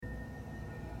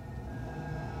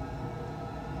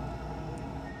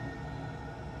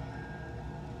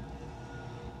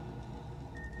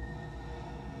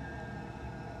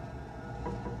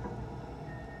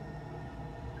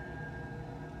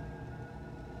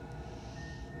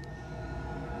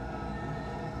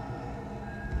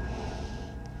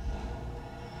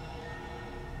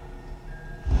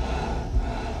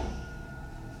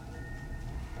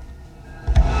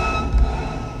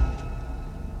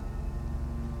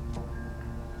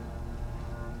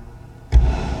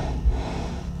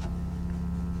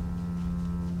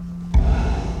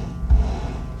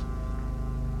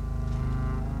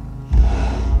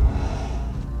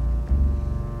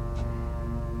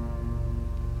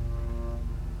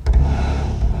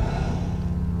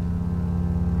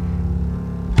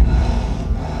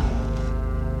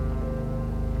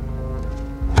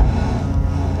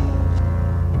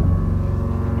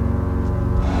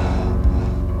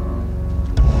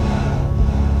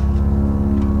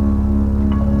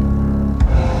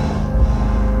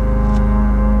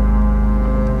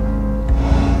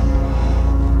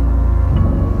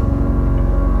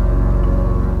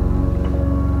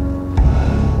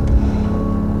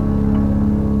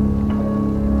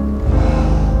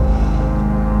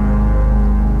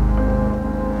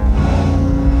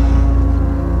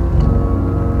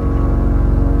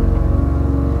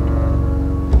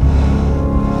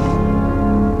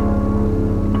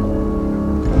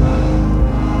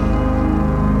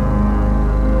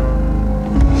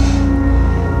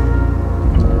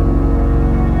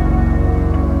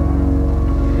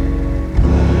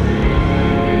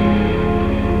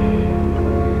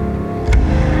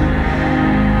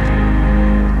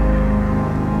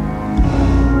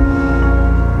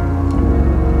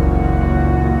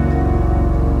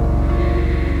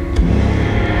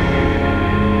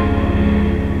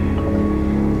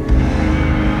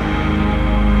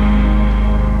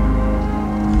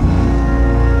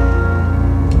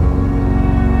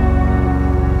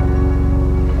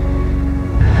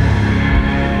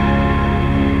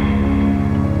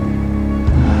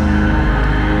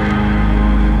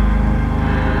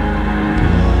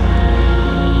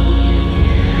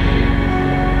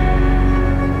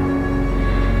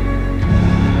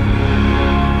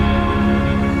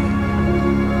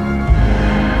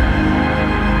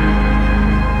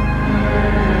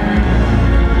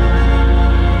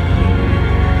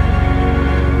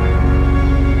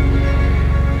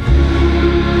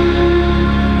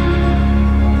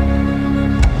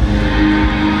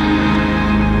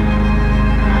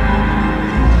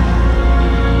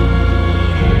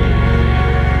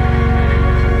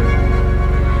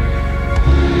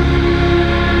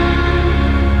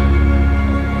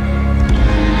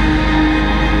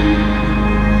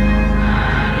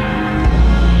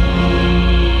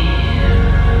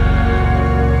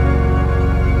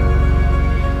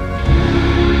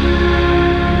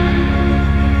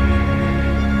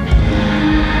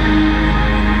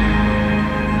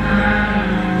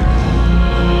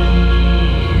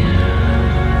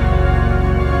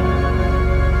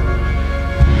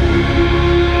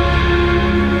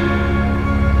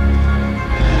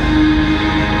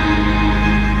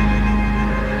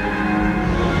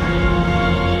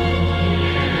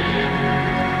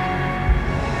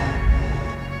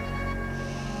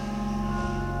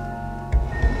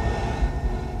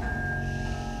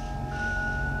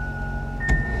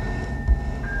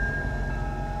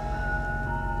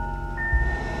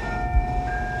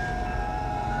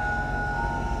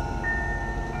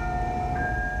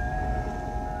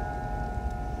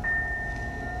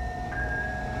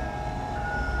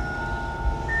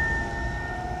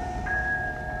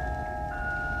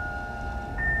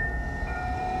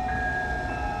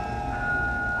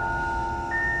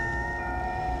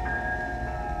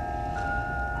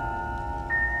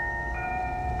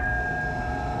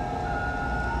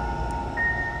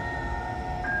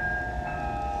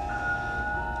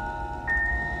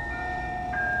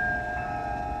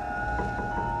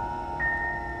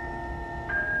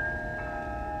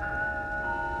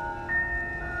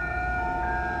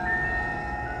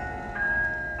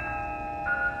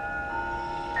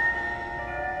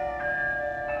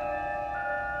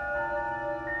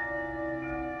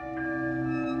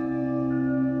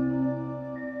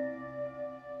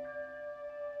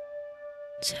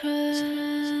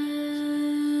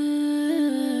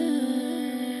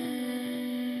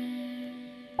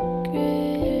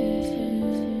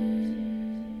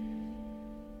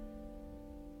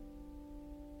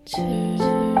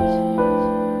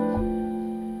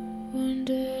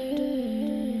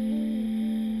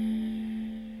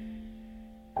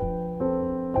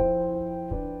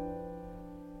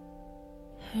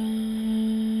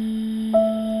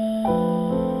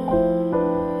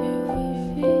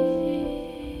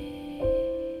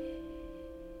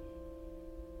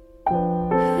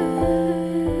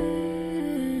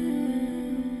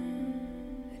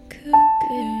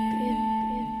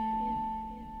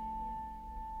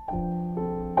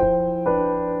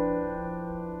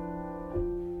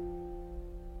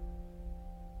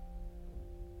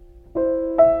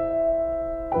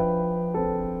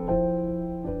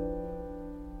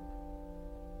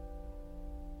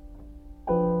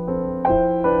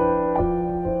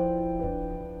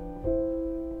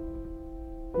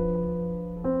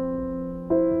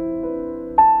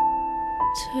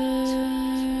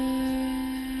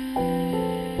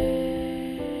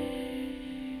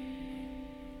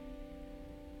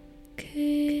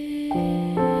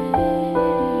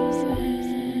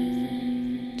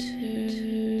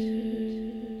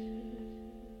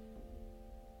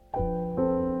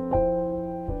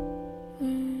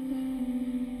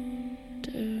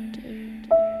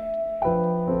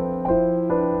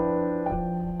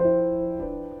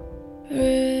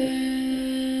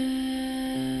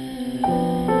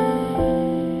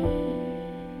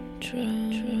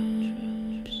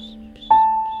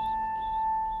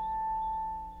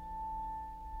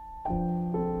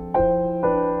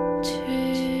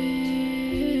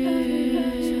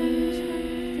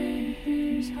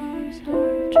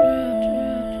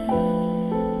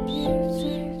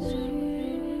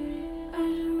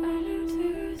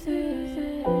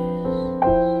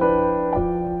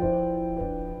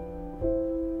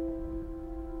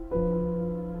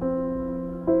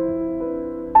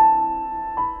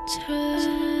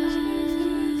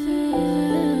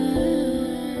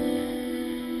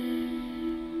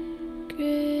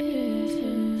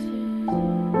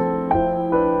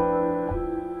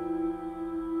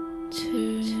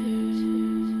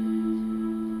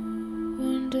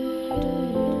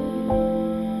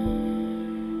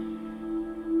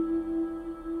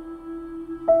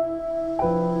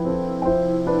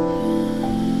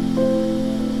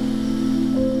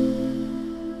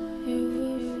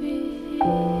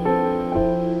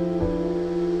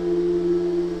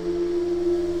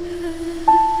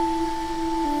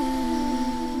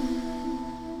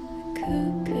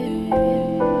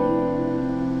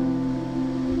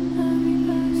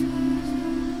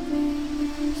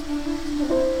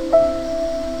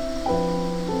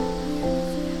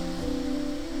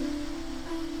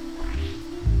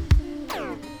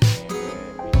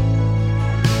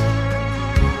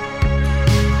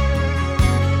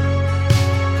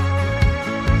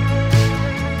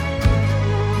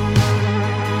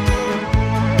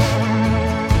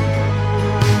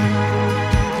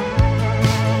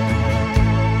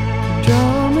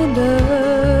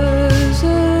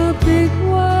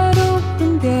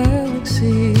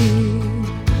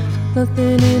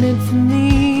Nothing in it for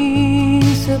me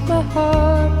except my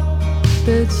heart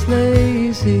that's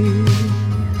lazy.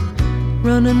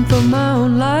 Running for my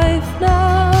own life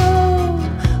now,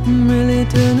 I'm really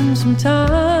turning some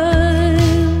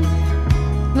time.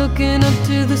 Looking up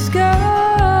to the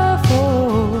sky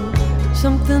for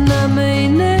something I may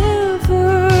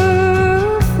never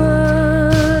find.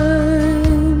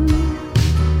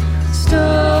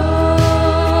 Stop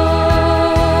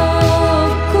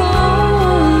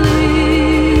calling,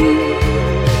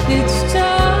 it's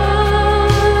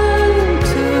time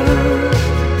to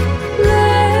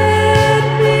let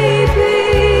me be.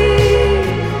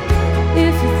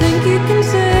 If you think you can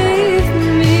save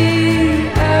me,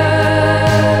 I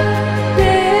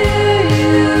dare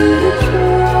you to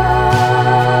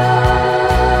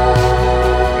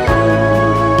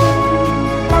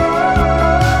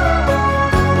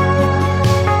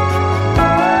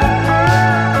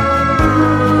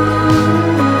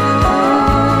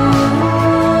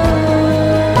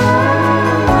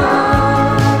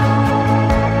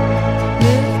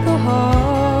lift the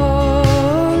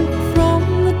heart from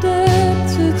the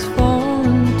depths it's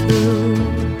fallen to.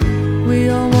 We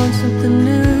all want something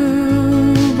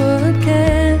new, but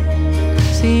can't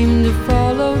seem to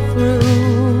follow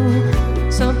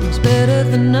through. Something's better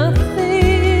than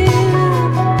nothing,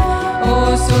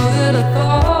 or so that I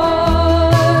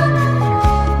thought.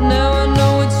 Now I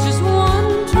know it's just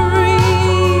one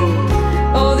dream.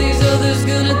 All these others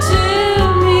gonna tear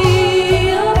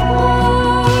me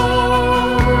apart.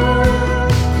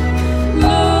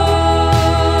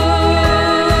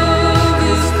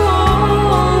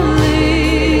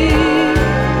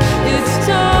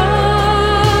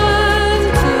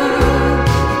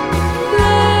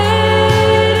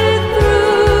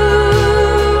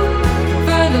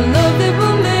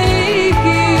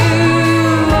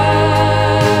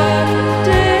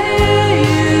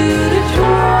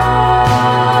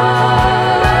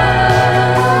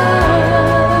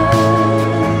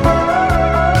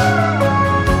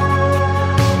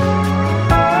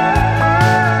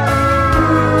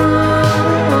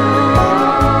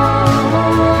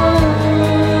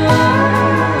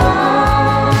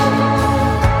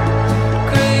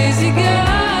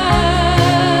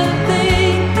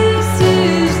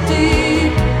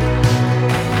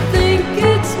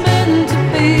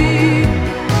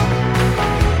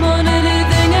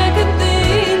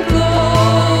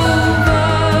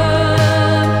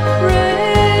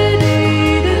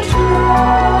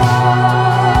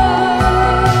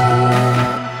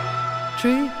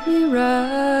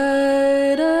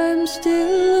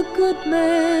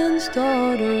 man's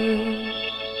daughter.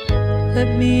 Let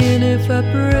me in if I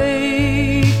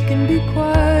break, and be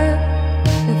quiet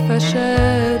if I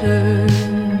shatter.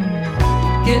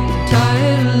 Get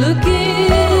tired of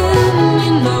looking,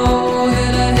 you know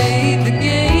that I hate the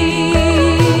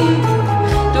game.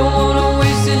 Don't wanna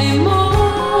waste any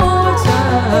more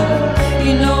time.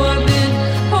 You know I've been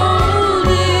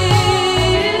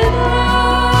holding on.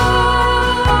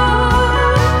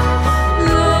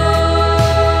 Love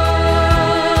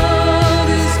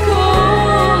is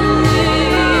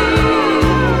calling.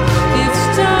 It's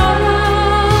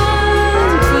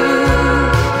time to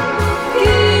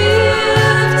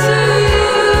give to you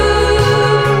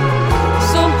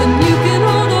something you can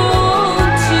hold on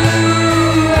to.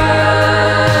 I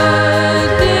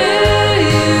dare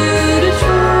you to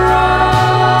try.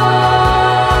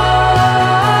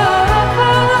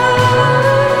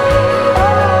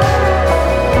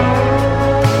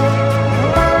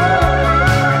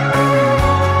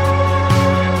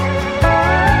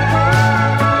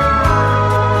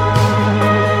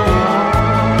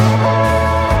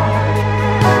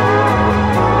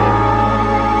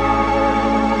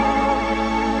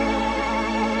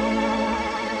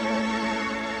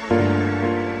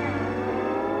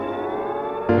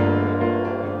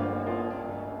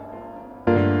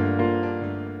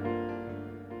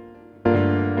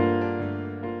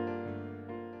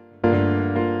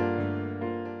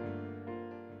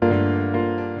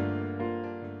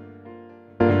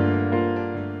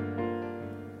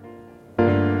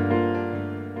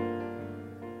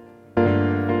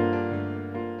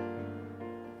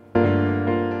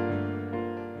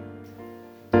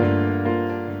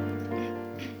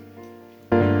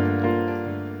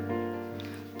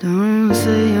 Don't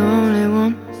say you only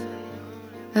want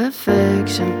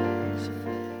affection.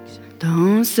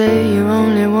 Don't say you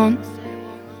only want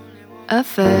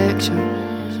affection.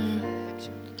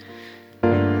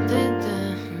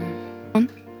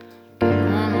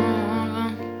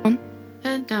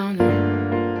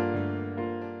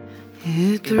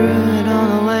 You threw it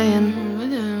all away and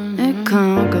it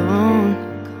can't go on.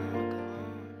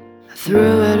 I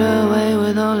threw it away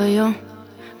with all of your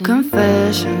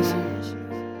confessions.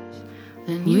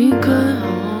 Then we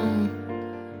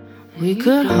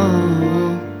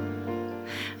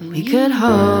could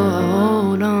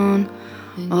hold on,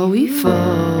 or we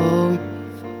fall.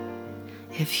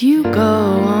 If you go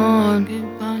on,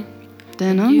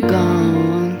 then I'm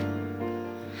gone.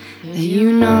 And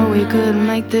you know we could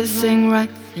make this thing right.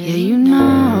 Yeah, you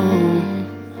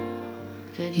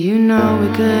know we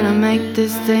couldn't make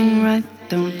this thing right.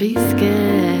 Don't be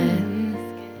scared.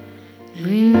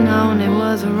 We know it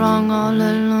was wrong all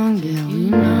along. Yeah, we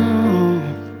know.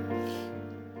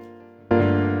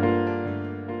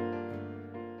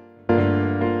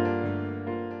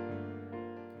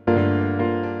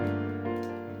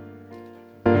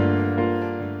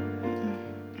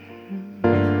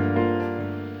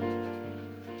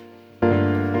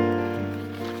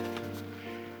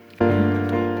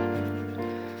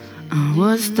 I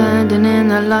was standing in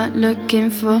the light looking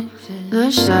for the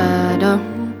shadow,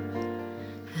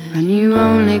 and you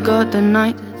only got the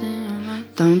night.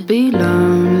 Don't be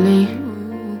lonely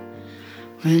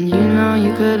when you know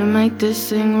you couldn't make this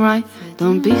thing right.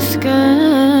 Don't be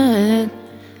scared.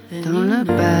 Don't look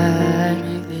back.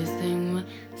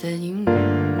 Said you know.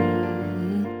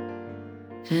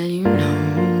 Said you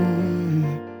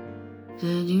know.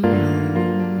 Said you know.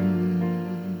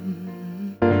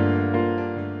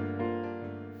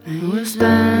 And we're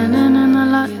standing in the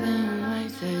light.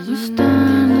 We're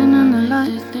standing in the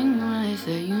light.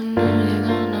 Said you know you're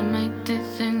gonna make this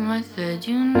thing right. Said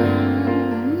you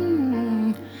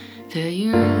know. Said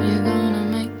you know you're gonna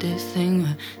make this thing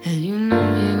right. Said you know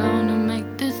you're gonna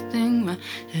make this thing right.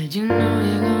 Said you know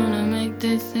you're gonna make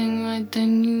this thing right.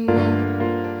 Then you won't.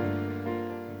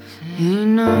 You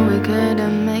know we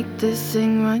couldn't make this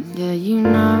thing right. Yeah, you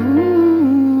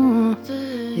know.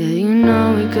 Yeah, you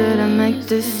know we couldn't make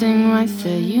this thing right.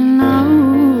 Say you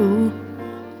know.